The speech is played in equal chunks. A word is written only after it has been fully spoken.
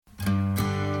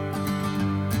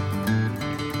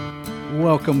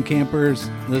Welcome, campers.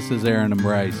 This is Aaron and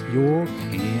Bryce, your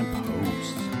camp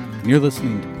hosts. And you're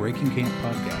listening to Breaking Camp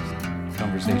Podcast,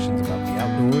 conversations about the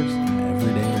outdoors and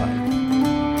everyday life.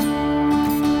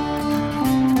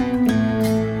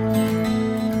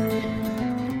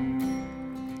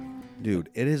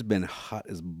 Dude, it has been hot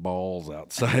as balls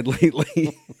outside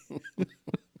lately.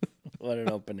 What an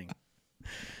opening.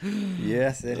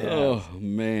 Yes, it has. Oh,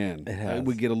 man. It has.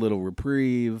 We get a little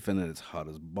reprieve, and then it's hot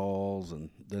as balls, and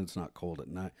then it's not cold at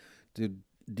night. Dude,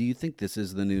 do you think this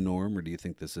is the new norm, or do you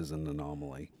think this is an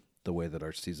anomaly, the way that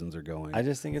our seasons are going? I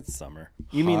just think it's summer.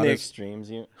 You mean the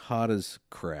extremes? Hot as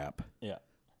crap. Yeah.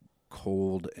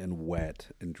 Cold and wet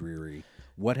and dreary.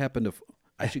 What happened to...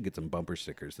 I should get some bumper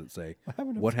stickers that say,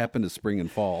 what happened to spring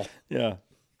and fall? Yeah.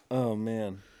 Oh,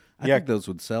 man. I think those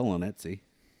would sell on Etsy.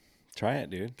 Try it,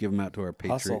 dude. Give them out to our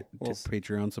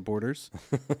Patreon supporters.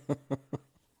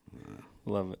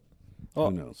 Love it.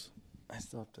 Who knows? I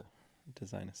still have to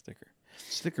design a sticker.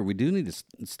 Sticker. We do need a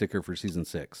sticker for season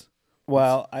 6.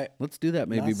 Well, let's do that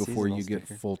maybe not before you get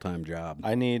sticker. a full-time job.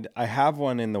 I have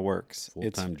one in the works.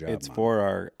 Full-time job. It's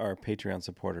for our Patreon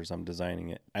supporters. I'm designing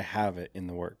it. I have it in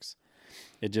the works.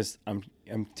 It just I'm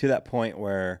to that point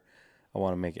where I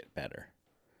want to make it better.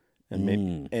 And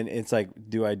maybe, and it's like,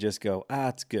 do I just go,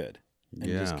 it's good, and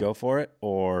just go for it,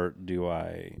 or do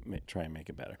I try and make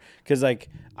it better? Because like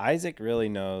Isaac really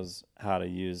knows how to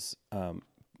use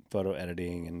photo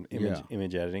editing and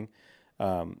image editing.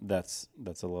 That's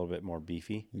a little bit more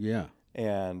beefy. Yeah.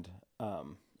 And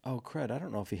crud, I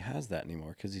don't know if he has that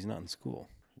anymore because he's not in school.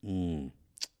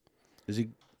 Is he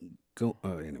go?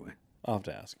 Oh, anyway. I'll have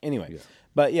to ask. Anyway,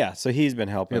 but so he's been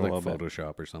helping a little bit.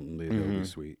 Photoshop or something. That'd be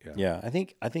sweet. Yeah, I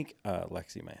think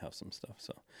Lexi might have some stuff.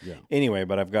 So yeah. Anyway,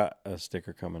 but I've got a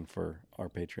sticker coming for our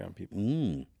Patreon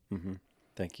people.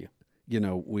 Thank you. You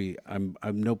know, I'm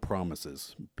no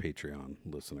promises, Patreon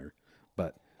listener,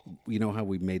 but you know how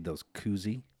we made those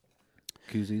koozies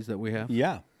that we have?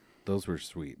 Yeah. Those were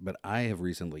sweet. But I have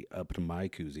recently upped my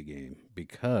koozie game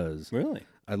because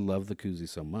I love the koozie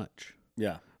so much.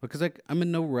 Yeah. Because I'm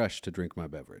in no rush to drink my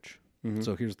beverage.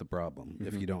 So here's the problem.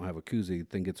 If you don't have a koozie,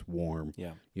 then gets warm.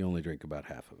 Yeah. You only drink about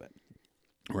half of it.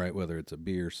 Right? Whether it's a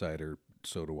beer, cider,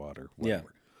 soda water,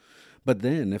 whatever. Yeah. But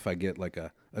then if I get like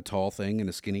a tall thing in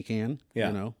a skinny can,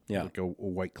 you know, like a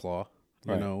White Claw,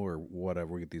 you know, or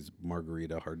whatever. We get these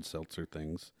margarita hard seltzer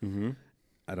things.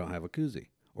 I don't have a koozie.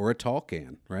 Or a tall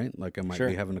can, right? Like I might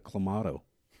be having a Clamato.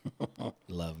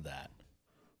 Love that.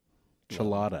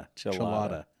 Chelada.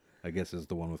 I guess is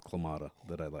the one with Clamato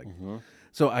that I like.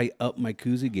 So I upped my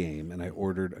koozie game, and I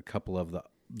ordered a couple of the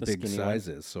big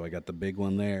sizes. One. So I got the big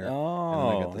one there, and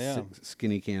I got the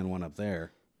skinny can one up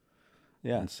there.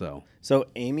 Yeah. And so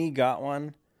Amy got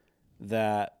one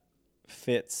that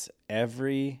fits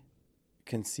every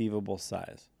conceivable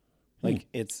size. Like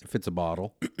it fits a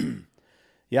bottle.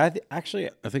 Yeah, I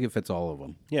think it fits all of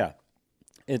them. Yeah.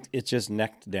 It's just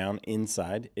necked down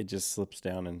inside. It just slips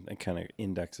down and kind of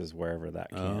indexes wherever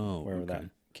that can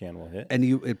will hit. And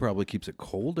it probably keeps it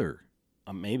colder.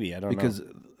 Maybe, I don't know. Because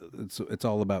it's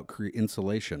all about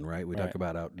insulation, right? We talk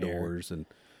about outdoors and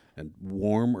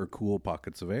warm or cool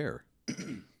pockets of air.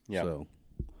 Yeah. So,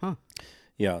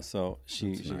 Yeah, so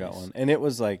she got one. And it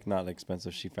was like not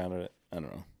expensive. She found it at, I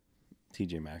don't know,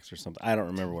 TJ Maxx or something. I don't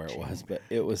remember where it was, but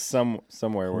it was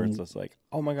somewhere where it's just like,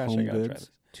 oh my gosh, I got to try this.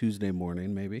 Tuesday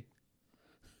morning, maybe.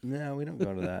 No, we don't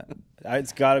go to that.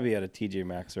 It's got to be at a TJ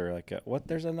Maxx or like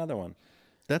there's another one.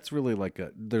 That's really like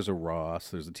there's a Ross,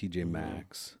 there's a TJ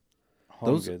Maxx.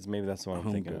 Home Goods, maybe that's the one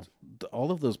I'm thinking of.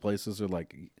 All of those places are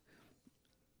like,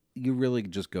 you really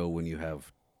just go when you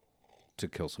have to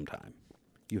kill some time.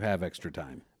 You have extra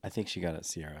time. I think she got it at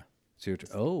Sierra.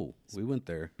 Oh, we went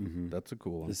there. That's a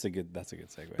cool one. That's a good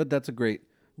segue. But that's a great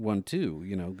one too,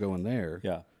 going there.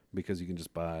 Yeah. Because you can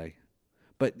just buy.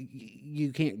 But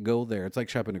you can't go there. It's like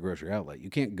shopping at a grocery outlet. You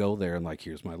can't go there and like,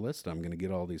 here's my list. I'm going to get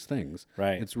all these things.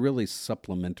 Right. It's really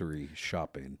supplementary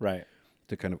shopping. Right.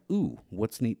 To kind of,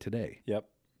 what's neat today? Yep.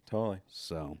 Totally.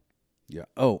 So, yeah.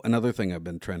 Oh, another thing I've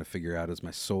been trying to figure out is my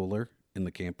solar in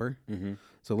the camper.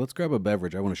 So let's grab a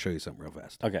beverage. I want to show you something real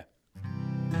fast. Okay.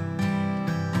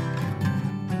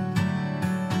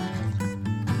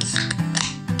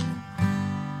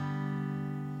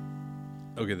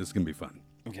 Okay, this is going to be fun.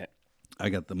 Okay. I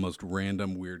got the most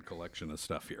random, weird collection of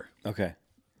stuff here. Okay.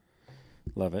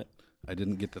 Love it. I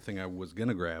didn't get the thing I was going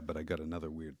to grab, but I got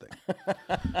another weird thing.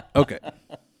 Okay.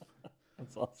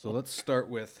 That's awesome. So let's start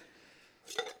with,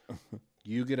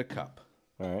 you get a cup.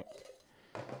 All right.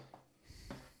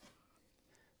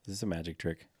 Is this a magic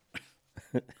trick?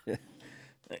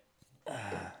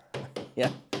 Yeah.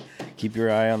 Keep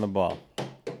your eye on the ball.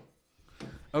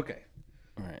 Okay.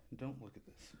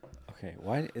 Okay,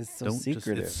 why is it so Don't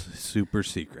secretive? it's super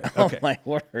secret. Oh Okay. my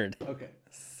word. Okay.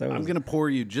 So I'm going to pour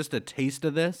you just a taste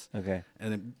of this. Okay.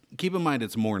 And then keep in mind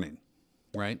it's morning,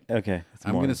 right? Okay.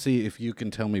 I'm going to see if you can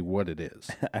tell me what it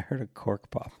is. I heard a cork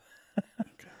pop.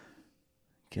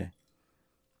 Okay.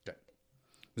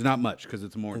 There's not much because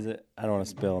it's morning. Is it? I don't want to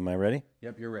spill. Am I ready?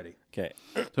 Yep, you're ready. Okay.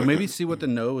 So maybe see what the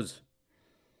nose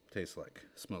tastes like,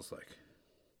 smells like.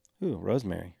 Ooh,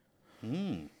 rosemary.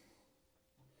 Mm.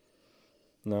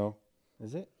 No.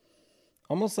 Is it?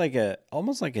 Almost like a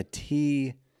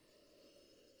tea.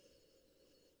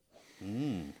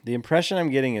 Mm. The impression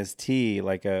I'm getting is tea,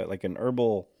 like an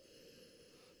herbal.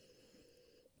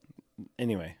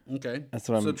 Anyway. Okay. That's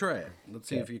what So try it. Let's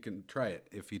see Okay. if you can try it.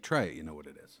 If you try it, you know what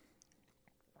it is.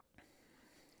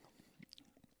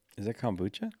 Is it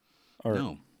kombucha? Or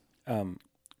No.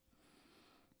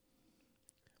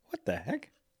 what the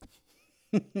heck?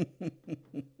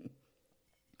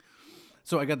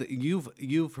 So I got the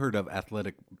you've heard of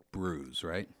Athletic Brews,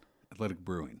 right? Athletic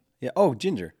Brewing. Yeah. Oh,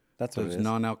 ginger. That's So what it's it is.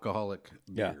 non-alcoholic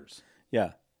Yeah. beers,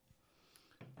 Yeah.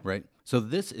 right? So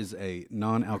this is a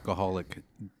non-alcoholic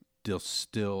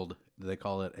distilled. They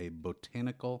call it a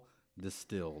botanical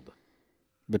distilled.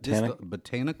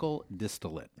 Botanical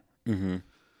distillate.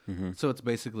 So it's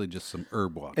basically just some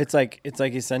herb water. It's like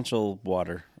essential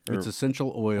water. It's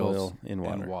essential oils oil in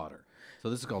water. and water. So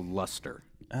this is called Luster.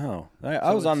 Oh,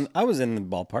 I was in the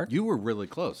ballpark. You were really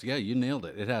close. Yeah, you nailed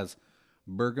it. It has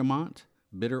bergamot,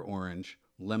 bitter orange,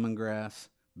 lemongrass,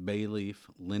 bay leaf,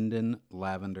 linden,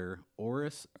 lavender,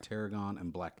 orris, tarragon,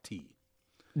 and black tea.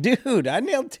 Dude, I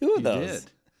nailed 2 of You those.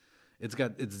 did.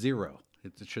 It's zero.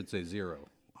 It should say zero.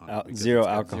 On it because zero it's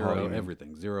got alcohol, you Zero mean.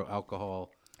 everything. Zero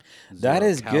alcohol. That zero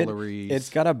is calories. good. It's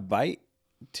got a bite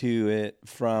to it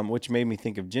from which made me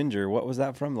think of ginger. What was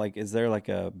that from? Like, is there like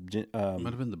a Might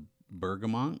have been the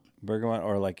bergamot, bergamot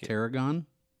or like tarragon.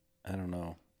 I don't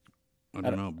know. I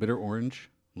don't know. Bitter orange,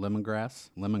 lemongrass.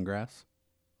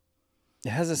 It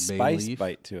has a Bay spice leaf.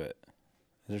 bite to it.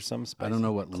 Is there some spice? I don't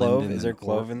know what clove. linden Is there and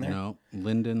clove in there? No,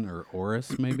 linden or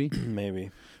orris maybe. Maybe.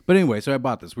 But anyway, so I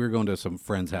bought this. We were going to some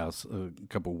friend's house a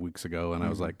couple weeks ago, and I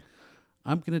was like,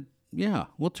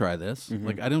 we'll try this.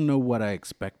 Like, I don't know what I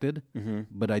expected,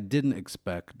 but I didn't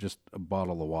expect just a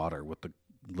bottle of water with a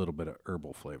little bit of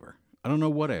herbal flavor. I don't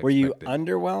know what I expected. Were you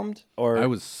underwhelmed or? I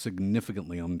was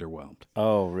significantly underwhelmed.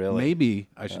 Oh, really? Maybe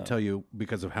I should tell you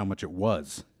because of how much it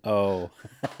was. Oh,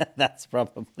 that's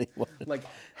probably what. Like,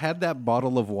 had that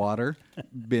bottle of water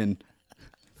been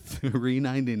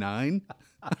 $3.99,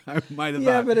 I might have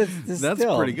Yeah, thought, but it's that's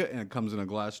distilled. pretty good. And it comes in a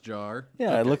glass jar.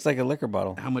 Yeah, it looks like a liquor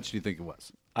bottle. How much do you think it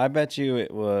was? I bet you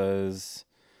it was.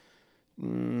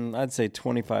 I'd say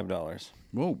 $25.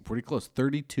 Whoa, pretty close.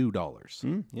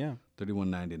 $32. Yeah,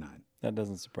 $31.99. that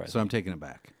doesn't surprise So me. I'm taking it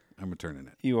back. I'm returning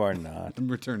it. You are not. I'm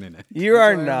returning it. You That's are why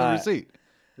I have not. the receipt.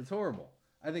 It's horrible.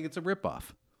 I think it's a ripoff.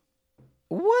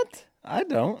 What? I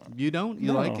don't. You don't? You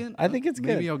No, like it? I think it's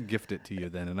Maybe good. I'll gift it to you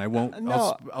then, and I won't.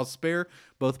 No. I'll spare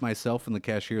both myself and the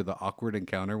cashier the awkward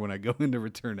encounter when I go in to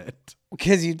return it.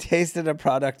 Because you tasted a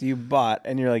product you bought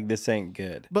and you're like, this ain't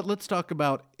good. But let's talk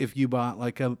about if you bought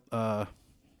like a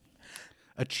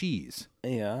cheese,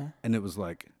 Yeah. and it was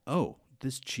like, oh,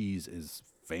 this cheese is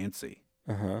fancy.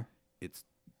 Uh-huh. It's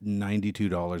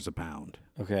 $92 a pound.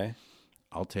 Okay.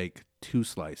 I'll take 2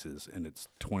 slices, and it's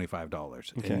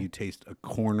 $25. Okay. And you taste a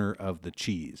corner of the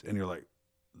cheese, and you're like,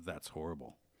 that's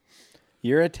horrible.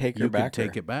 You're a taker You backer. could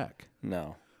take it back.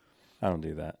 No, I don't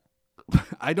do that.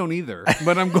 I don't either,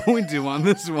 but I'm going to on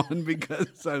this one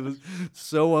because I was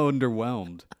so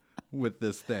underwhelmed with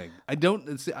this thing. I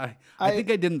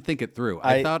think I didn't think it through.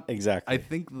 I thought exactly. I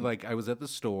think like I was at the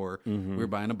store. We were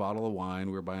buying a bottle of wine.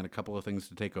 We were buying a couple of things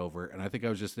to take over, and I think I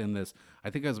was just in this. I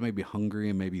think I was maybe hungry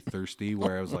and maybe thirsty.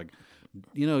 Where I was like,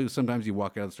 sometimes you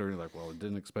walk out of the store and you're like, well, I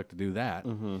didn't expect to do that,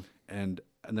 and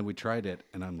then we tried it,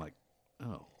 and I'm like,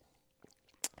 oh.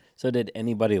 So did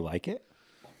anybody like it?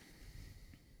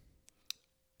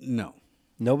 No.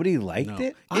 Nobody liked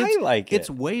it? I It's- like it. It's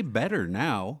way better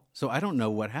now, so I don't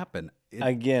know what happened.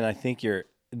 Again, I think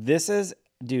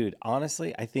dude,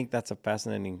 honestly, I think that's a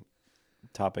fascinating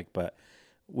topic, but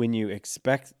when you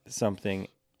expect something,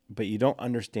 but you don't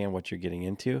understand what you're getting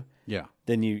into, Yeah.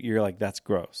 then you're like, that's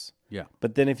gross. Yeah.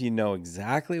 But then if you know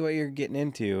exactly what you're getting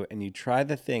into and you try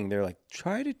the thing, they're like,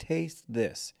 try to taste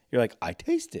this. You're like, I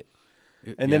taste it.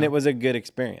 And then yeah. it was a good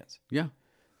experience. Yeah.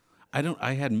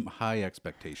 I had high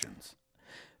expectations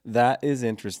That is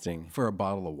interesting. for a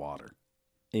bottle of water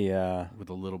Yeah. with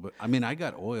a little bit. I mean, I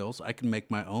got oils. I can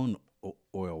make my own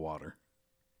oil water,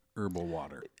 herbal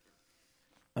water.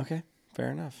 Okay.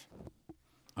 Fair enough.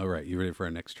 All right. You ready for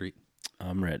our next treat?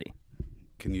 I'm ready.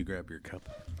 Can you grab your cup?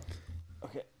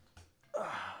 Okay.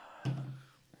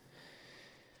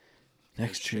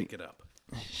 Next treat. Shake it up.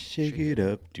 Shake it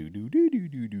up. Do do do do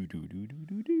do do do do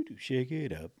do do do. Shake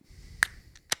it up.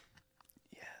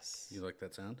 Yes. You like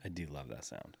that sound? I do love that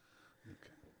sound.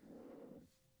 Okay.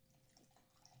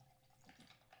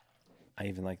 I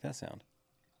even like that sound.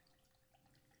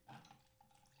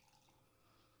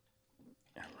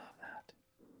 I love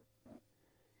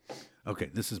that. Okay,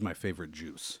 this is my favorite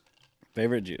juice.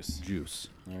 Favorite juice. Juice.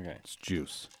 Okay. It's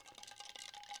juice.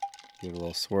 Give it a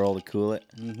little swirl to cool it.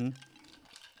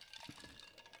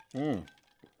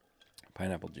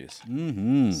 Pineapple juice.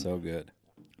 So good.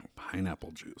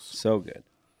 Pineapple juice. So good.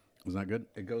 Isn't that good?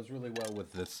 It goes really well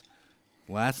with this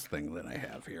last thing that I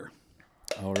have here.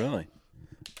 Oh, really?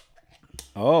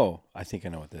 Oh, I think I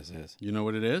know what this is. You know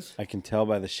what it is? I can tell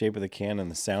by the shape of the can and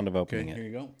the sound of Okay, opening it. here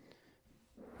you go.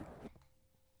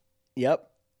 Yep.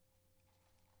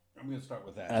 I'm going to start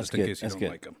with that That's just in good. case you That's don't good.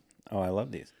 like them. Oh, I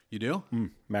love these. You do?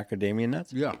 Macadamia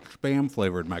nuts? Yeah, spam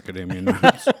flavored macadamia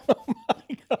nuts.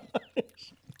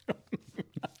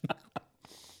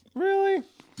 Really?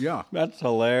 Yeah, That's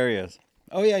hilarious.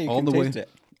 Oh, yeah, you all can the taste way, it.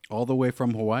 all the way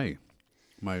from Hawaii.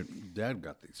 My dad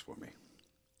got these for me.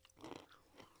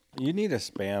 You need to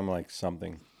spam like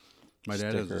something. My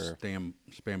dad has a Sticker.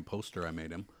 spam poster I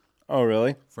made him. Oh,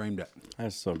 really? Framed it.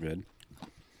 That's so good.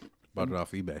 Bought it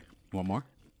off eBay. Want more?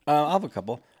 I'll have a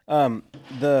couple.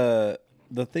 The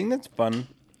thing that's fun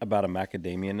about a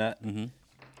macadamia nut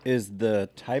is the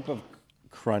type of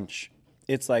crunch.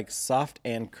 It's like soft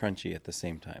and crunchy at the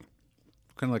same time.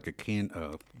 Kind of like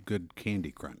a good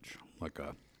candy crunch, like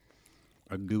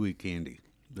a gooey candy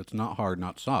that's not hard,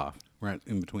 not soft, right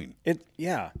in between.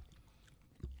 Yeah.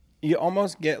 You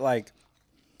almost get like,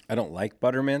 I don't like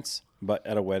buttermints, but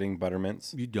at a wedding,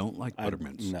 buttermints. You don't like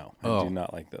buttermints? No, I do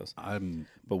not like those.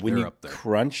 But when you up there.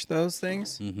 crunch those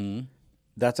things,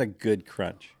 that's a good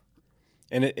crunch.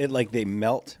 And it like they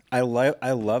melt. I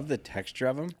love the texture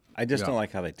of them. I just don't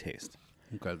like how they taste.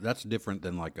 Okay, that's different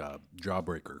than like a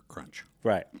Jawbreaker crunch.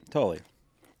 Right, totally.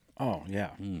 Oh,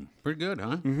 yeah. Pretty good,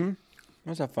 huh?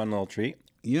 That's a fun little treat.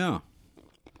 Yeah.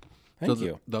 Thank So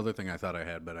you. The other thing I thought I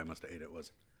had, but I must have ate it,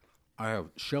 was I have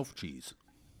shelf cheese.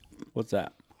 What's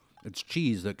that? It's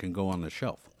cheese that can go on the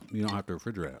shelf. You don't have to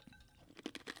refrigerate it.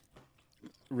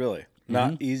 Really?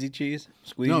 Not easy cheese?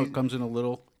 Squeeze? No, it comes in a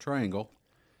little triangle,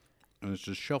 and it's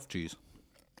just shelf cheese.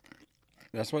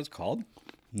 That's what it's called?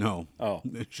 No. Oh.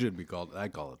 It should be called, I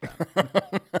call it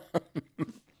that.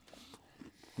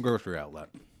 Grocery outlet.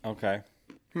 Okay.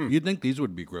 You'd think these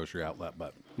would be grocery outlet,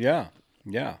 but Yeah.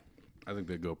 Yeah. I think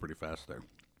they go pretty fast there.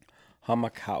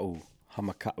 Hamakau.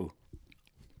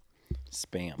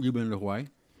 Spam. You been to Hawaii?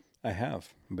 I have.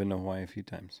 I've been to Hawaii a few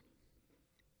times.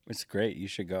 It's great. You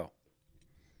should go.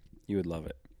 You would love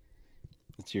it.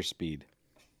 It's your speed.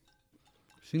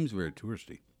 Seems very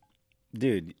touristy.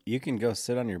 Dude, you can go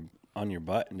sit on your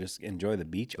butt and just enjoy the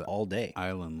beach all day.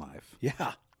 Island life.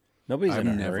 Yeah. Nobody's I'm in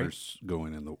a never hurry.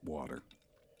 going in the water,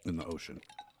 in the ocean.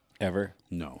 Ever.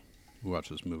 No. We watch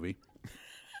this movie.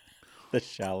 The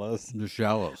Shallows. The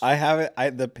Shallows. I have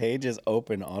it. The page is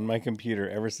open on my computer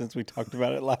ever since we talked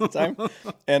about it last time,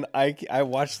 and I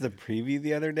watched the preview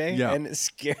the other day, and it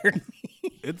scared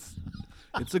me. It's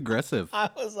aggressive. I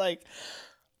was like,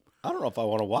 I don't know if I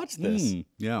want to watch this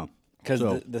Yeah. because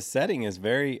So- the setting is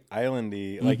very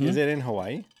islandy. Like, is it in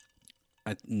Hawaii?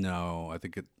 No, I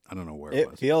think I don't know where it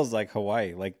It was. feels like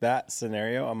Hawaii. Like that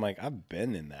scenario. I'm like, I've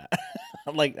been in that.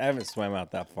 Like, I haven't swam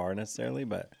out that far necessarily,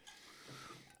 but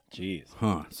jeez.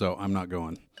 Huh. So I'm not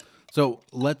going. So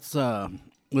let's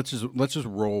just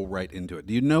roll right into it.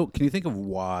 Can you think of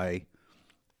why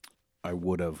I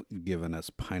would have given us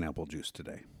pineapple juice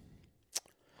today?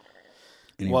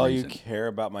 Any Well, reason? you care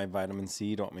about my vitamin C.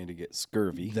 You don't want me to get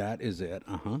scurvy. That is it.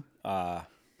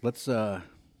 Let's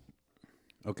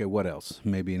okay, what else?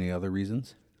 Maybe any other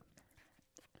reasons?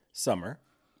 Summer.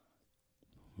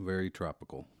 Very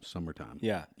tropical. Summertime.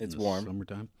 Yeah, it's In the warm.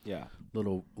 Summertime. Yeah.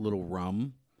 Little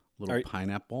rum, little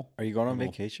pineapple. Are you going on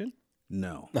vacation?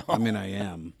 No. I mean I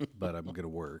am, but I'm gonna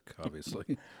work, obviously.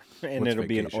 And What's it'll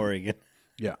be in vacation? Oregon.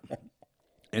 Yeah.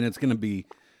 And it'll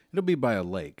be by a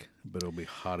lake, but it'll be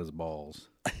hot as balls.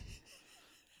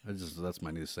 That's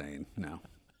my new saying now.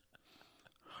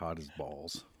 Hot as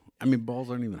balls. I mean, balls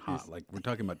aren't even hot. Like, we're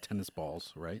talking about tennis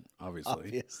balls, right?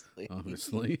 Obviously.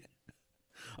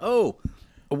 Oh,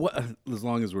 what? As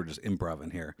long as we're just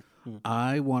improvising here.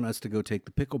 I want us to go take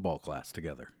the pickleball class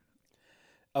together.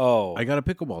 Oh, I got a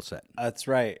pickleball set. that's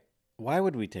right. Why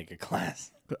would we take a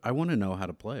class? I want to know how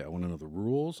to play. I want to know the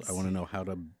rules. I want to know how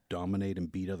to dominate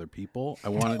and beat other people. I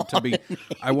want it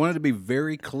to be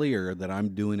very clear that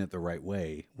I'm doing it the right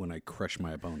way when I crush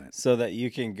my opponent. So that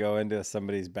you can go into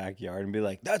somebody's backyard and be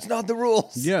like, "That's not the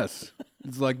rules." Yes.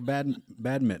 It's like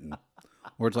badminton.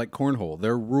 Or it's like cornhole.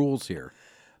 There are rules here.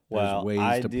 Well,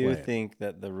 I do think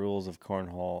that the rules of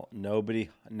cornhole, nobody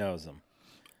knows them.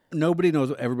 Nobody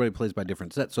knows. Everybody plays by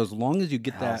different sets. So as long as you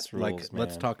get House that, rules, like,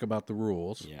 let's talk about the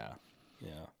rules. Yeah.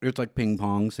 Yeah. It's like ping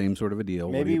pong, same sort of a deal.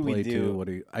 Maybe what do you play we do. to? What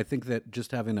do you? I think that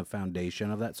just having a foundation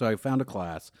of that. So I found a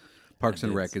class. Parks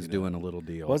and Rec is doing a little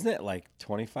deal. Wasn't it like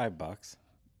 $25?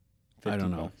 I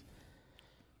don't know.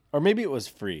 Or maybe it was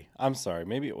free. I'm sorry.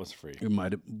 Maybe it was free. It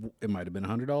might have been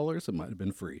 $100. It might have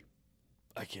been free.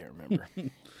 I can't remember.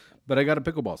 But I got a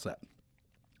pickleball set.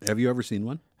 Have you ever seen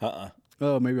one? Uh-uh.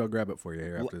 Oh, maybe I'll grab it for you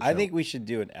here after the show. I think we should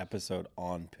do an episode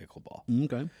on pickleball.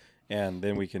 Okay. And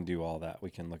then we can do all that. We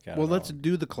can look at it. Well, let's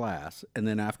do the class, and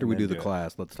then after we do the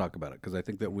class, let's talk about it, because I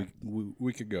think that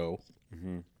we could go,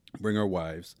 bring our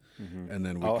wives, and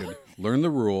then we could learn the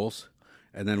rules,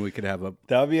 and then we could have a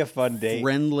that would be a fun day.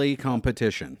 Friendly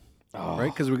competition, right?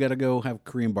 Because we got to go have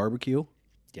Korean barbecue.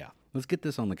 Yeah. Let's get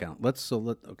this on the count.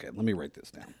 Let me write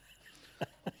this down.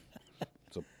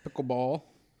 So pickleball.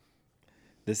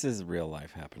 This is real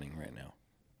life happening right now.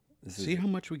 See how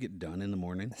much we get done in the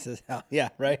morning? This is how, yeah,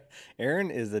 right.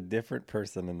 Aaron is a different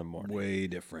person in the morning. Way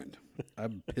different.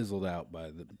 I'm pizzled out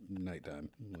by the nighttime.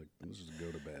 I'm like, let's just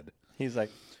go to bed. He's like,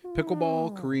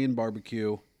 pickleball, Korean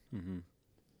barbecue.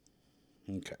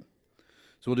 Okay.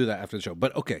 So we'll do that after the show.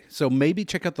 But okay, so maybe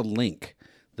check out the link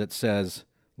that says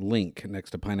link next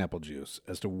to pineapple juice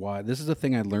as to why. This is a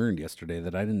thing I learned yesterday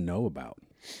that I didn't know about.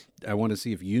 I want to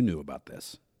see if you knew about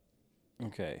this.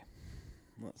 okay,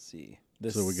 let's see.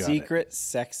 The So we got secret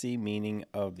sexy meaning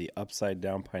of the upside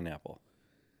down pineapple.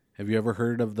 Have you ever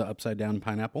heard of the upside down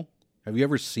pineapple? Have you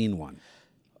ever seen one?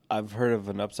 I've heard of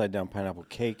an upside down pineapple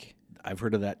cake. I've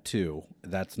heard of that too.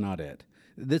 That's not it.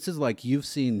 This is like you've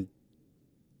seen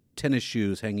tennis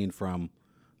shoes hanging from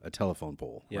a telephone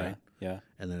pole, Yeah, right? yeah.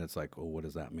 And then it's like, well, what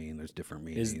does that mean? There's different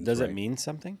meanings. Does it mean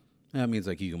something? That means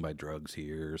like you can buy drugs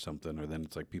here or something, or then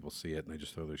it's like people see it and they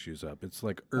just throw their shoes up. It's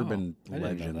like urban I didn't know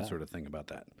legend that. sort of thing about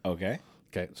that. Okay.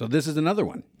 Okay, so this is another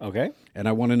one, Okay. and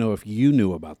I want to know if you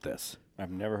knew about this.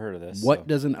 I've never heard of this. What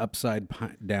does an upside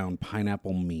down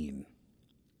pineapple mean?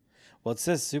 Well, it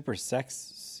says super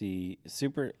sexy,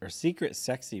 secret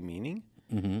sexy meaning.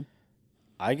 Mm-hmm.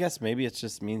 I guess maybe it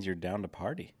just means you're down to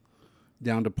party.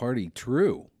 Down to party,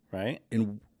 true. Right?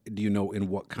 Do you know in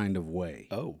what kind of way?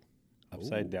 Oh,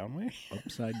 upside down way?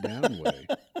 Upside down way.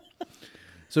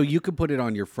 So you could put it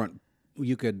on your front.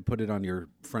 You could put it on your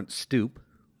front stoop,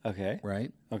 Okay.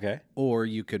 right? Okay. Or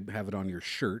you could have it on your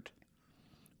shirt,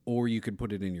 or you could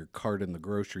put it in your cart in the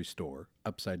grocery store.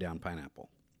 Upside down pineapple.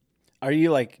 Are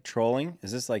you like trolling?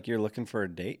 Is this like you're looking for a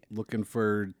date? Looking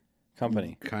for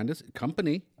Company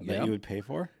company that yeah. you would pay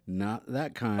for? Not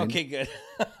that kind. Okay, good.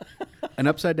 An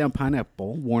upside down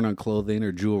pineapple worn on clothing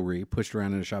or jewelry, pushed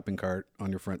around in a shopping cart, on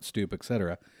your front stoop,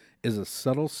 etc., is a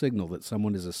subtle signal that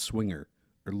someone is a swinger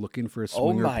or looking for a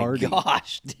swinger party. Oh my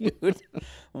gosh, dude!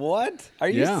 What? Are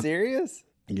you Yeah. serious?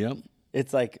 Yep.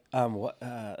 It's like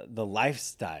the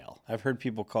lifestyle. I've heard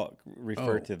people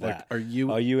refer to that. Like, are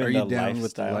you in the down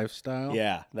with the lifestyle? lifestyle?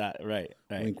 Yeah, that right.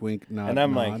 Wink, wink, nod, And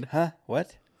I'm nod. like, huh?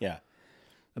 What? Yeah.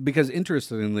 Because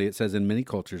interestingly, it says in many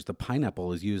cultures, the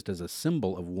pineapple is used as a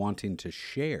symbol of wanting to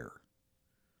share.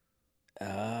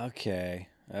 Okay.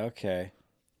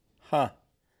 Huh.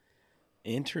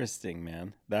 Interesting,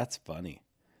 man. That's funny.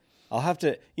 I'll have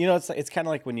to. It's kind of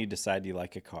like when you decide you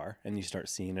like a car and you start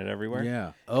seeing it everywhere.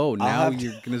 Yeah. Oh, now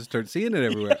you're going to start seeing it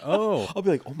everywhere. Oh. I'll be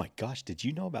like, oh my gosh, did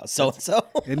you know about so and so?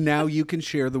 And now you can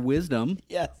share the wisdom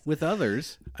Yes. with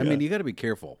others. I mean, you got to be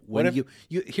careful. When you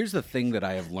here's the thing that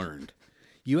I have learned.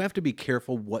 You have to be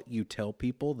careful what you tell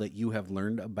people that you have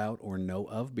learned about or know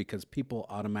of, because people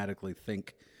automatically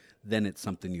think then it's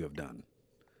something you have done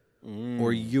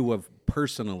or you have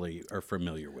personally are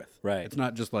familiar with. Right. It's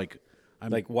not just like I'm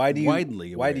Like, why do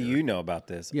widely aware. you know about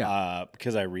this? Yeah.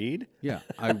 Because I read. Yeah,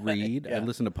 I read. I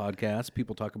listen to podcasts.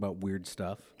 People talk about weird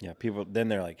stuff. Yeah, people. Then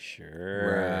they're like,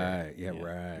 sure. Right. Yeah.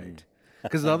 Right.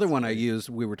 Because the other one I used,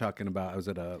 we were talking about. I was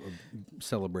at a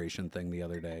celebration thing the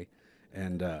other day,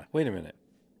 and Wait a minute.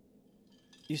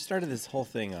 You started this whole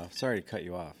thing off. Sorry to cut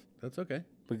you off. that's okay.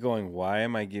 But going, why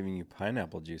am I giving you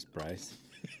pineapple juice, Bryce?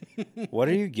 What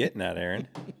are you getting at, Aaron?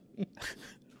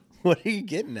 What are you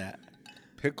getting at?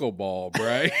 Pickleball,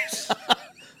 Bryce.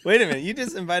 Wait a minute. You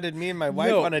just invited me and my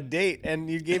wife on a date, and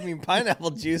you gave me pineapple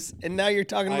juice, and now you're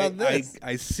talking about this.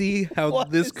 I see how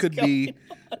this could be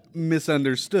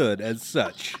misunderstood as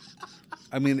such.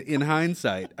 I mean, in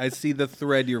hindsight, I see the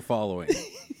thread you're following.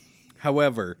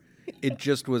 However, it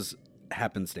just was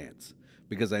happenstance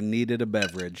because I needed a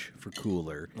beverage for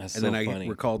cooler. That's and so then I funny.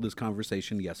 recalled this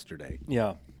conversation yesterday.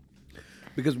 Yeah.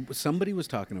 Because somebody was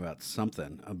talking about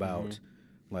something about,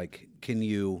 like, can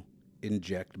you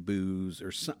inject booze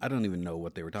or I don't even know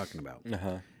what they were talking about.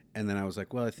 Uh-huh. And then I was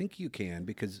like, well, I think you can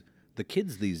because the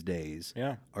kids these days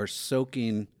Yeah. are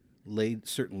soaking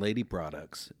certain lady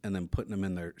products and then putting them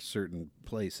in their certain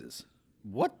places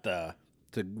What the?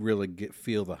 to really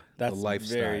feel the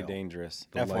lifestyle. Very dangerous.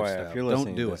 The FYI, lifestyle. if you're Don't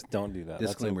listening do to this, it. don't do that.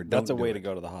 Disclaimer, That's a don't way do to it.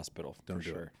 go to the hospital, Don't for do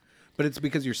sure. it. But it's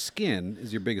because your skin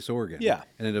is your biggest organ. Yeah.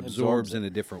 And it Absorbs absorbs it. in a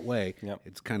different way. Yep.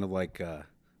 It's kind of like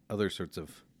other sorts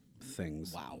of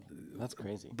things. Wow. That's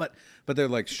crazy. But they're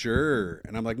like, sure.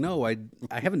 And I'm like, no, I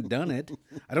haven't done it.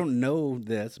 I don't know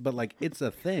this, but like it's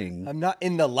a thing. I'm not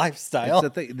in the lifestyle. It's a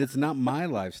thing. It's not my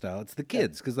lifestyle. It's the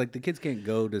kids because like the kids can't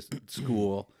go to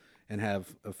school and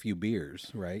have a few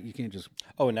beers, right? You can't just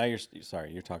Oh, now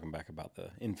you're talking back about the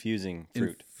infusing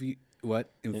fruit.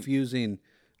 infusing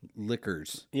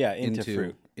liquors. Yeah, into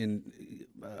fruit.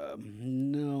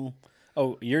 No.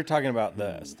 Oh, you're talking about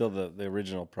the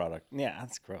original product. Yeah,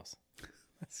 that's gross.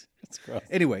 That's gross.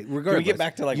 Anyway, regardless, get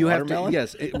back to, like, you watermelon?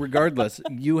 Have to, yes, regardless,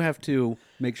 you have to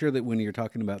make sure that when you're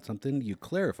talking about something, you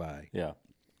clarify. Yeah.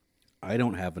 I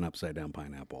don't have an upside down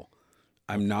pineapple.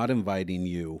 I'm not inviting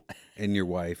you and your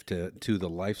wife to the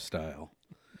lifestyle.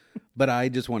 But I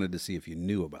just wanted to see if you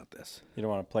knew about this. You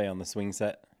don't want to play on the swing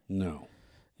set? No.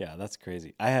 Yeah, that's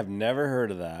crazy. I have never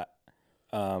heard of that.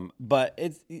 But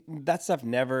that stuff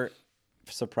never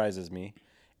surprises me.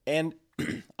 And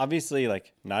obviously,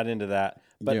 like, not into that.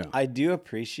 But Yeah. I do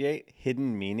appreciate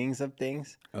hidden meanings of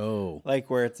things. Oh. Like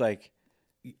where it's like,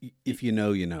 If you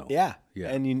know, you know. yeah. Yeah.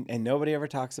 And nobody ever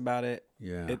talks about it.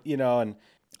 Yeah. And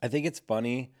I think it's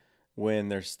funny when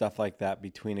there's stuff like that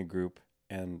between a group.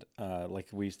 And like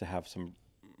we used to have some,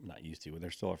 not used to,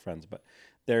 they're still our friends, but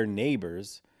their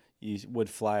neighbors would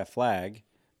fly a flag.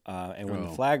 And when the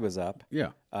flag was up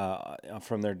Yeah.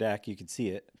 from their deck, you could see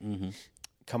it. Mm-hmm.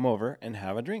 Come over and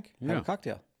have a drink, have Yeah. a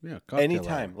cocktail. Yeah. Cocktail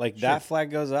Anytime. hour. Like Sure. that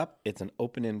flag goes up, it's an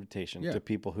open invitation Yeah. to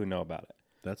people who know about it.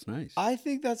 That's nice. I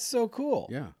think that's so cool.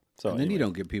 Yeah. So and then you anyway.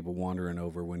 don't get people wandering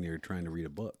over when you're trying to read a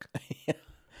book.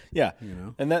 Yeah. You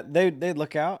know? And that they'd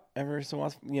look out every so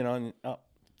once, and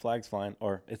flag's flying,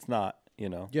 or it's not,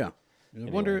 Yeah. I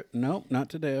wonder. No, not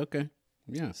today. Okay.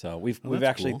 Yeah. So we've that's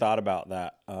actually cool. thought about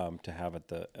that to have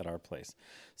at our place.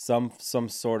 Some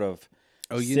sort of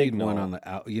Oh, you signal need one on the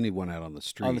out. You need one out on the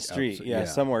street. on the street, outside- yeah,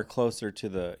 somewhere closer to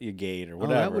the gate or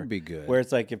whatever. that would be good. Where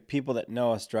it's like if people that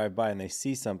know us drive by and they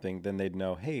see something, then they'd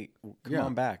know, hey, come Yeah.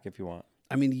 on back if you want.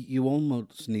 I mean, you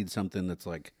almost need something that's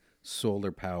like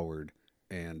solar powered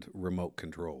and remote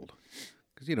controlled,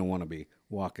 because you don't want to be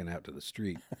walking out to the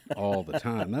street all the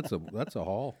time. That's a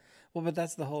haul. Well, but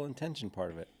that's the whole intention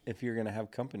part of it. If you're going to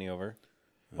have company over,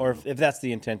 or if that's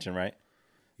the intention, right?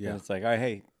 Yeah. And it's like, oh,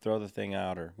 hey, throw the thing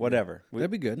out or whatever.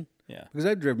 That'd be good. Yeah.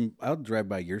 Because I'll drive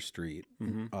by your street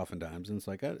oftentimes, and it's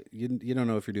like you don't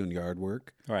know if you're doing yard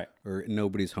work, Right. or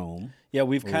nobody's home. Yeah,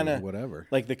 we've or kind of whatever.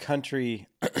 like the country.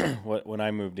 When I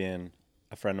moved in,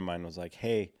 a friend of mine was like,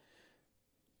 "Hey,"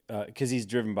 because he's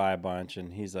driven by a bunch,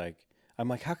 and he's like, "I'm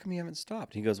like, how come you haven't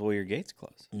stopped?" He goes, "Well, your gate's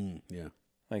closed." Yeah.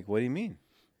 Like, what do you mean?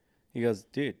 He goes,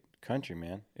 "Dude, country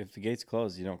man. If the gate's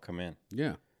closed, you don't come in."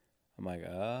 Yeah. I'm like,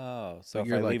 "Oh, so But if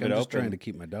you're I like, leave I'm it just open, trying to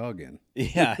keep my dog in.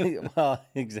 yeah, well,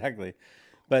 exactly."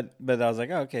 But I was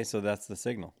like, oh, "Okay, so that's the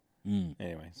signal."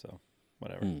 Anyway, so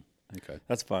whatever. Okay.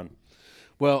 That's fun.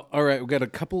 Well, all right. We've got a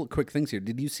couple of quick things here.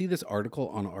 Did you see this article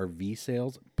on RV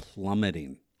sales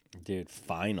plummeting? Dude,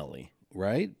 finally.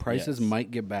 Right? Prices Yes.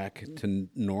 might get back to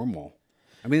normal.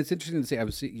 I mean, it's interesting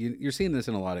to see. You're seeing this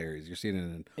in a lot of areas. You're seeing it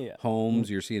in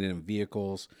homes. You're seeing it in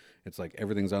vehicles. It's like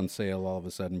everything's on sale all of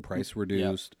a sudden. Price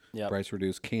reduced. Yep. Price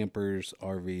reduced. Campers,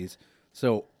 RVs.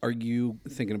 So, are you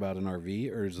thinking about an RV,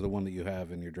 or is the one that you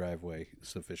have in your driveway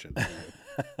sufficient?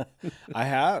 I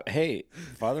have. Hey,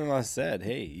 father-in-law said,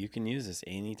 "Hey, you can use this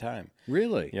anytime."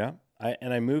 Really? Yeah.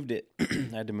 I moved it.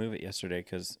 I had to move it yesterday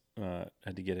because I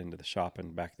had to get into the shop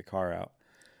and back the car out.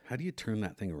 How do you turn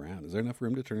that thing around? Is there enough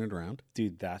room to turn it around?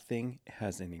 Dude, that thing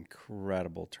has an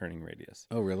incredible turning radius.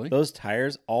 Oh, really? Those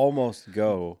tires almost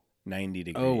go 90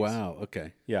 degrees. Oh, wow.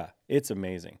 Okay. Yeah, it's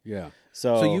amazing. Yeah.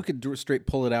 So you could straight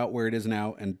pull it out where it is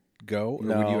now and go, or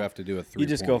would you have to do a 3-point? You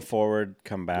just go forward,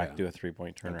 come back, Yeah. do a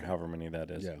 3-point turn or however many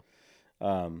that is.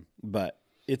 Yeah. But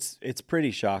it's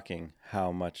pretty shocking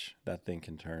how much that thing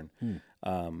can turn.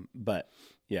 But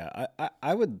yeah,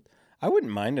 I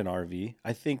wouldn't mind an RV.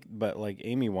 I think, but like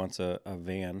Amy wants a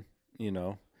van, you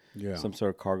know, some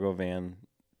sort of cargo van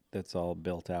that's all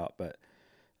built out. But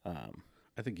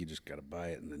I think you just got to buy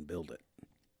it and then build it.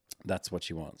 That's what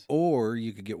she wants. Or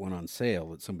you could get one on sale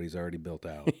that somebody's already built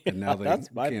out, and now they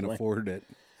can't afford it.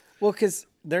 Well, because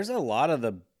there's a lot of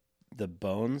the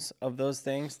bones of those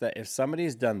things that if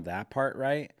somebody's done that part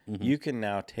right, you can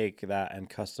now take that and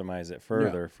customize it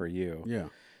further for you. Yeah.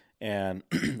 And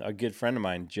a good friend of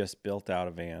mine just built out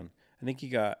a van. I think he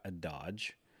got a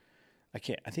Dodge. I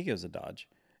think it was a Dodge.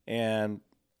 And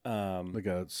like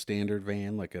a standard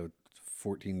van, like a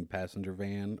 14 passenger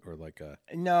van, or like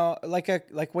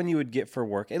when you would get for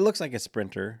work. It looks like a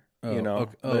Sprinter, but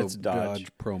it's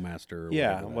Dodge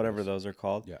ProMaster. Or whatever those are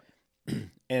called. Yeah.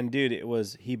 And dude,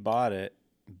 he bought it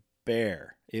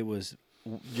bare. It was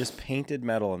just painted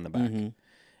metal in the back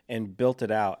and built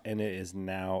it out. And it is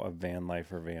now a van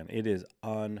lifer van. It is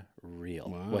unreal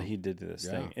what he did to this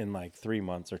thing in like 3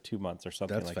 months or 2 months or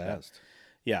something. That's like fast. That.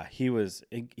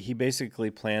 Yeah. He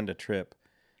basically planned a trip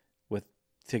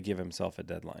to give himself a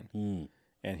deadline.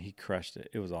 And he crushed it.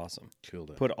 It was awesome.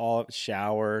 Killed it. Put all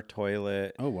shower,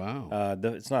 toilet. Oh, wow.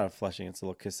 It's not a flushing. It's a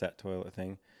little cassette toilet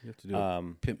thing. You have to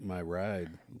do Pimp My Ride.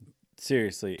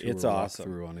 Seriously, it's awesome.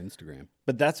 Through on Instagram.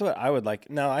 But that's what I would like.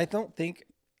 Now, I don't think,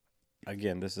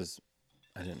 again,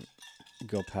 I didn't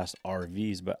go past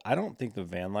RVs, but I don't think the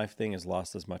van life thing has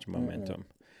lost as much momentum.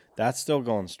 That's still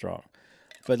going strong.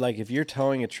 But like if you're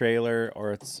towing a trailer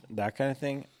or it's that kind of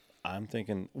thing, I'm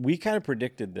thinking we kind of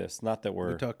predicted this. Not that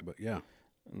we talked about,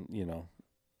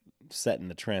 setting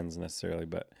the trends necessarily,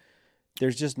 but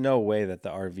there's just no way that the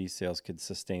RV sales could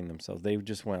sustain themselves. They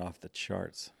just went off the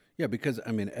charts. Yeah, because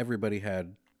I mean, everybody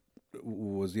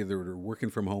was either working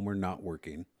from home or not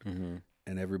working, and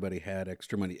everybody had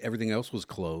extra money. Everything else was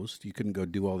closed. You couldn't go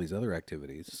do all these other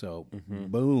activities. So,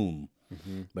 boom.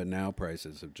 But now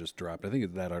prices have just dropped. I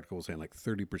think that article was saying like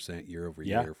 30% year over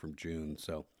year from June.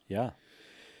 So, yeah.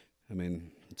 I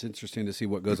mean, it's interesting to see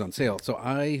what goes on sale. So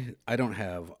I don't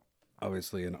have,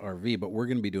 obviously, an RV, but we're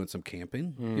going to be doing some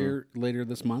camping here later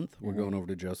this month. We're going over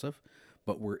to Joseph,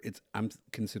 but I'm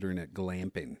considering it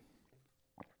glamping.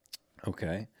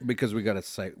 Okay. Because we got a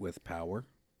site with power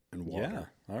and water.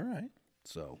 Yeah. All right.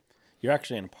 So you're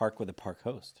actually in a park with a park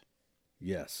host.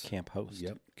 Yes. Camp host.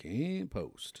 Yep. Camp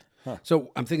host. Huh.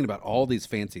 So I'm thinking about all these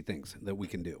fancy things that we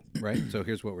can do, right? So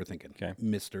here's what we're thinking. Okay.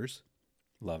 Misters.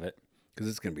 Love it. Because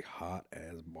it's going to be hot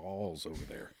as balls over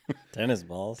there. Tennis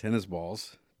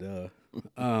balls. Duh.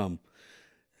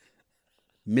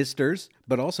 Misters,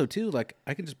 but also too, like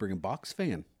I can just bring a box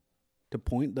fan to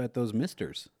point at those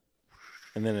misters,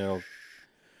 and then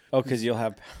because you're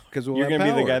gonna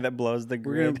be the guy that blows the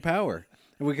grid. We're gonna have power,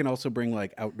 and we can also bring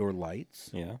like outdoor lights.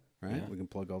 Yeah, right. Yeah. We can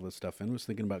plug all this stuff in. I was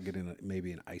thinking about getting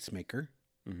maybe an ice maker.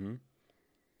 Mm-hmm.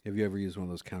 Have you ever used one of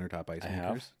those countertop ice makers?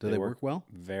 Have. Do they work well?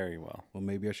 Very well. Well,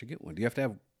 maybe I should get one. Do you have to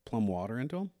have plumb water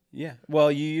into them? Yeah.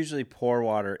 Well, you usually pour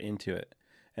water into it,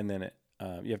 and then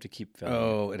you have to keep filling.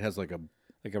 Oh, it has like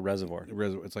a reservoir.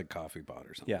 It's like coffee pot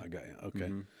or something. Yeah. I got you.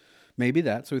 Okay. Maybe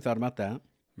that. So we thought about that.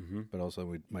 But also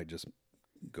we might just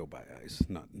go buy ice,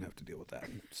 not have to deal with that.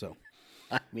 So,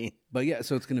 but yeah,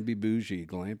 so it's going to be bougie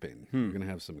glamping. We're going to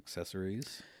have some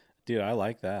accessories. Dude, I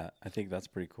like that. I think that's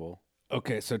pretty cool.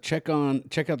 Okay, so check out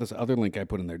this other link I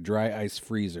put in there, Dry Ice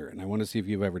Freezer, and I want to see if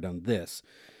you've ever done this.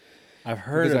 I've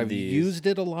heard of these. I've used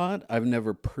it a lot. I've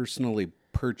never personally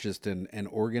purchased and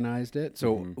organized it.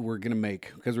 So we're going to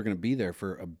because we're going to be there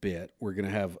for a bit, we're going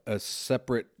to have a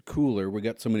separate cooler. We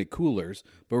got so many coolers,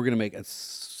 but we're going to make a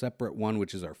separate one,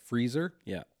 which is our freezer.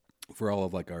 Yeah. For all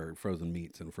of like our frozen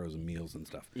meats and frozen meals and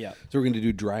stuff. Yeah. So we're going to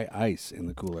do dry ice in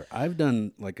the cooler. I've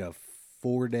done like a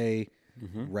 4-day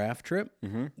raft trip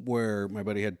where my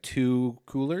buddy had 2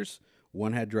 coolers.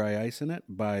 One had dry ice in it.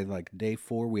 By like day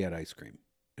 4, we had ice cream,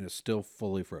 and it's still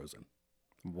fully frozen.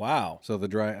 Wow. So the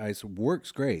dry ice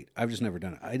works great. I've just never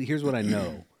done it. Here's what I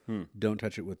know. Don't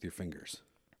touch it with your fingers.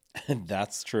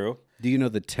 That's true. Do you know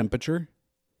the temperature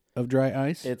of dry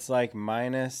ice? It's like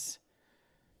minus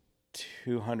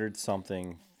 200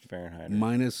 something Fahrenheit.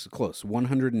 Minus close,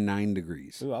 109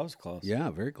 degrees. Ooh, I was close.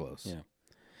 Yeah, very close. Yeah.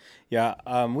 Yeah,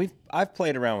 I've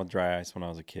played around with dry ice when I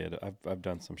was a kid. I've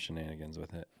done some shenanigans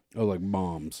with it. Oh, like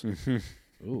bombs.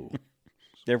 Ooh.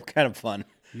 They're kind of fun.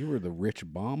 You were the rich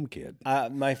bomb kid.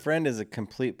 My friend is a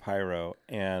complete pyro,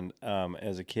 and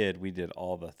as a kid, we did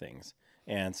all the things.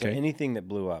 And so anything that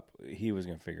blew up, he was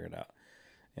going to figure it out.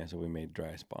 And so we made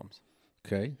dry ice bombs.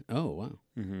 Okay. Oh, wow.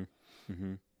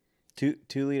 2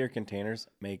 liter containers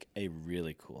make a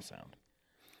really cool sound.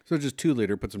 So just 2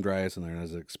 liter, put some dry ice in there, and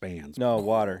as it expands. No,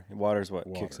 water. Water's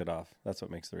what kicks it off. That's what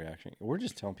makes the reaction. We're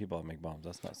just telling people how to make bombs.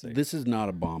 That's not safe. This is not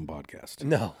a bomb podcast.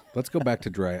 No. Let's go back to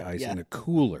dry ice in a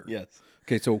cooler. Yes.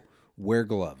 Okay, so wear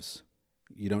gloves.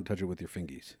 You don't touch it with your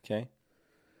fingies. Okay.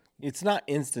 It's not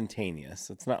instantaneous.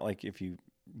 It's not like if you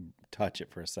touch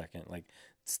it for a second, like,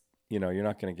 you're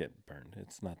not going to get burned.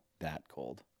 It's not that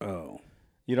cold. Oh.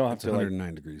 You don't have It's to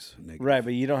 109 degrees negative. Right,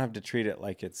 but you don't have to treat it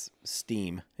like it's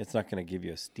steam. It's not going to give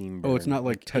you a steam burn. Oh, it's not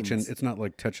like touching. It's not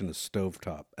like touching a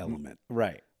stovetop element.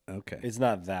 Right. Okay. It's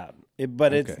not that.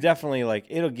 But it's definitely like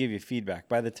it'll give you feedback.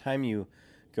 By the time you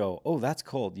go, oh, that's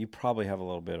cold, you probably have a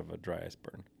little bit of a dry ice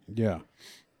burn. Yeah.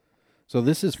 So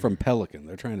this is from Pelican.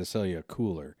 They're trying to sell you a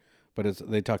cooler, but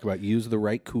they talk about use the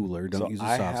right cooler. Don't use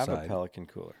the soft side. I have a Pelican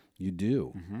cooler. You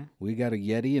do. Mm-hmm. We got a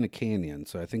Yeti and a Canyon,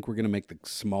 so I think we're going to make the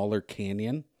smaller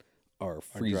Canyon our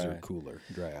freezer cooler,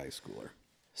 dry ice cooler.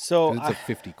 So it's a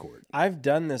 50 quart. I've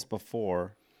done this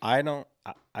before. I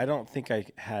don't think I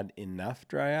had enough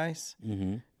dry ice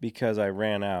because I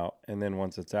ran out, and then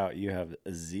once it's out, you have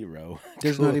 0.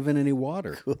 There's not even any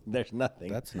water. There's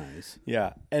nothing. That's nice.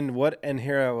 Yeah, and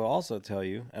here I will also tell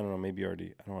you. I don't know. Maybe you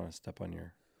already. I don't want to step on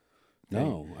your.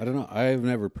 No, I don't know. I've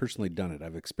never personally done it.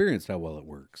 I've experienced how well it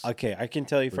works. Okay, I can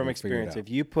tell you from experience. If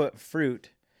you put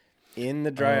fruit in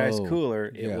the dry ice cooler,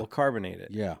 it will carbonate it.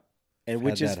 Yeah. And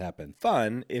which is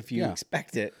fun if you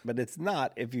expect it, but it's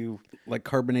not if you like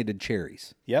carbonated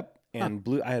cherries. Yep. And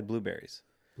I had blueberries.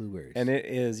 And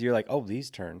you're like, "Oh, these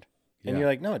turned." And you're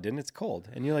like, "No, it didn't. It's cold."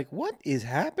 And you're like, "What is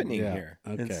happening here?"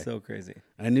 Okay. It's so crazy.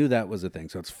 I knew that was a thing.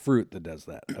 So it's fruit that does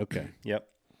that. Okay. Yep.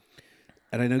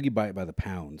 And I know you buy it by the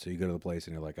pound. So you go to the place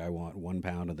and you're like, I want 1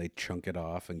 pound, and they chunk it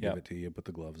off and give it to you, put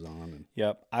the gloves on. And...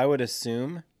 Yep. I would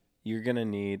assume you're going to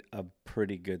need a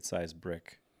pretty good sized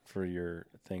brick for your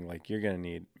thing. Like you're going to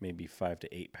need maybe 5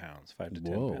 to 8 pounds, 5 to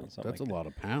 10 pounds. That's a lot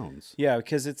of pounds. Yeah,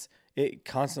 because it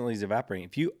constantly is evaporating.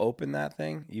 If you open that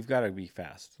thing, you've got to be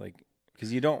fast. Like,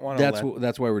 because you don't want to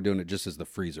That's why we're doing it just as the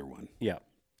freezer one. Yeah.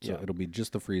 So it'll be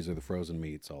just the freezer, the frozen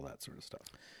meats, all that sort of stuff.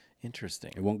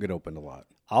 Interesting. It won't get opened a lot.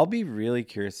 I'll be really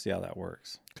curious to see how that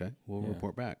works. Okay. We'll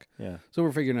report back. Yeah. So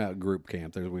we're figuring out group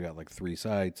camp. We got like 3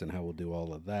 sites and how we'll do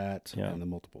all of that. Yeah. And the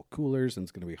multiple coolers. And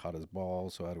it's going to be hot as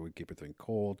balls. So how do we keep everything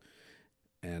cold?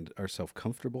 And ourselves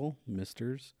comfortable,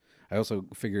 misters. I also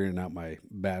figuring out my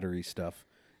battery stuff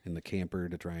in the camper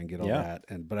to try and get all that.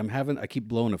 But I keep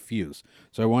blowing a fuse.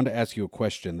 So I wanted to ask you a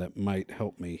question that might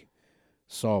help me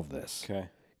solve this. Okay.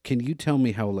 Can you tell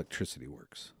me how electricity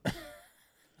works?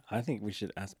 I think we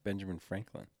should ask Benjamin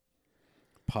Franklin.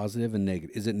 Positive and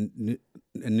negative. Is it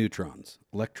neutrons?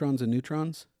 Electrons and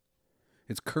neutrons?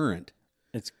 It's current.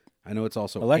 I know it's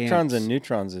also electrons and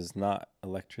neutrons is not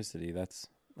electricity. That's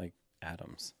like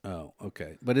atoms. Oh,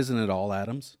 okay. But isn't it all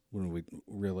atoms? When you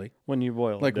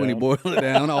boil it down. When you boil it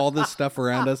down, all this stuff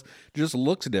around us just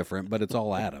looks different, but it's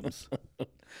all atoms.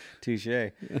 Touche.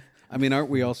 I mean, aren't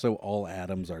we also all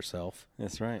atoms ourselves?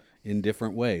 That's right. In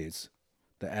different ways.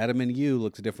 The atom in you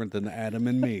looks different than the atom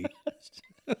in me.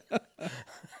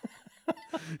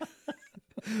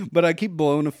 But I keep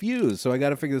blowing a fuse, so I got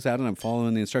to figure this out, and I'm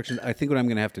following the instructions. I think what I'm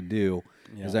going to have to do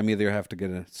is I'm either have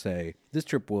to say, this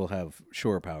trip will have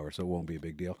shore power, so it won't be a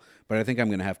big deal. But I think I'm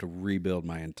going to have to rebuild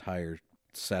my entire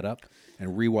setup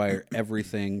and rewire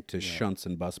everything to shunts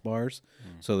and bus bars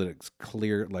so that it's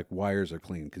clear, like wires are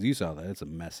clean. Because you saw that. It's a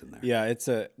mess in there. Yeah,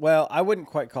 well, I wouldn't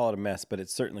quite call it a mess, but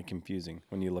it's certainly confusing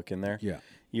when you look in there. Yeah.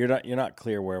 You're not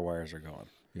clear where wires are going.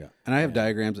 Yeah. And I have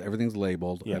diagrams. Everything's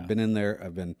labeled. Yeah. I've been in there.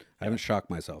 I haven't shocked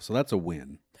myself. So that's a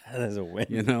win. That is a win.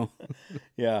 You know?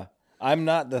 Yeah. I'm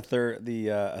not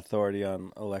the authority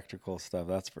on electrical stuff.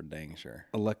 That's for dang sure.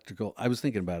 Electrical. I was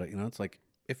thinking about it. It's like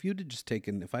if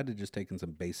I'd just taken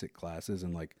some basic classes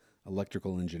in like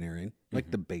electrical engineering,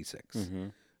 like the basics,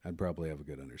 I'd probably have a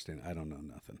good understanding. I don't know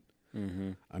nothing.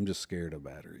 I'm just scared of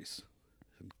batteries.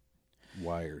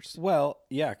 Wires. Well,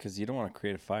 yeah, because you don't want to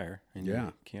create a fire in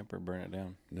your camper, burn it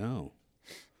down. No.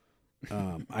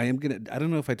 I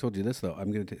don't know if I told you this, though.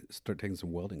 I'm going to start taking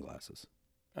some welding classes.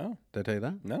 Oh. Did I tell you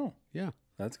that? No. Yeah.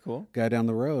 That's cool. Guy down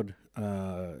the road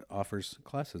offers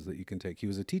classes that you can take. He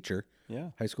was a teacher. Yeah.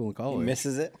 High school and college. He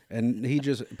misses it. And he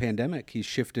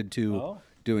shifted to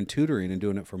doing tutoring and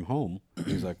doing it from home.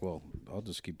 He's like, well, I'll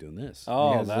just keep doing this.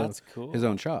 Oh, that's cool. His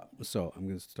own shop. So I'm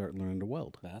going to start learning to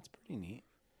weld. That's pretty neat.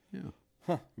 Yeah.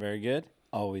 Huh. Very good.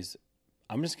 Always.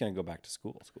 I'm just going to go back to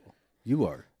school. You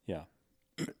are. Yeah.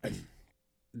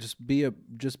 Just be a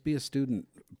student.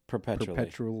 Perpetually.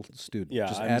 Perpetual student. Yeah.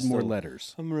 Just add more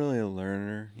letters. I'm really a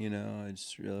learner, I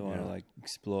just really want to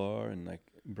explore and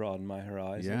broaden my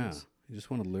horizons. You just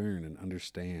want to learn and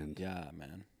understand. Yeah,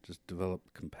 man. Just develop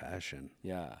compassion.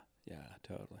 Yeah,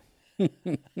 totally.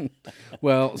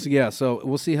 Well, so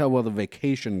we'll see how well the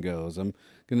vacation goes. I'm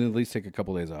going to at least take a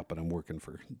couple days off, but I'm working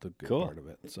for the good part of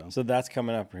it. So that's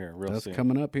coming up here real soon. That's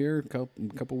coming up here a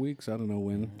couple weeks. I don't know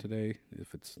when today,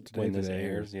 if it's today, when this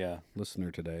airs,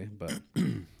 listener today, but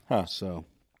so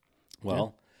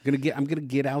well, I'm gonna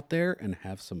get out there and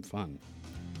have some fun.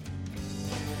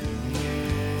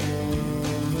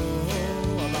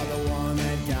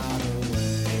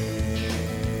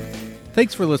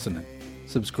 Thanks for listening.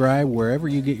 Subscribe wherever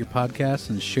you get your podcasts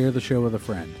and share the show with a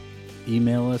friend.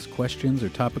 Email us questions or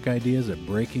topic ideas at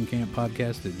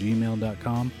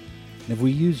breakingcamppodcast@gmail.com. And if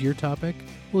we use your topic,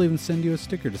 we'll even send you a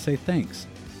sticker to say thanks.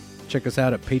 Check us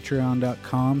out at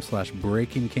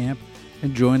patreon.com/breakingcamp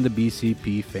and join the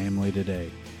BCP family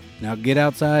today. Now get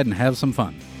outside and have some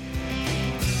fun.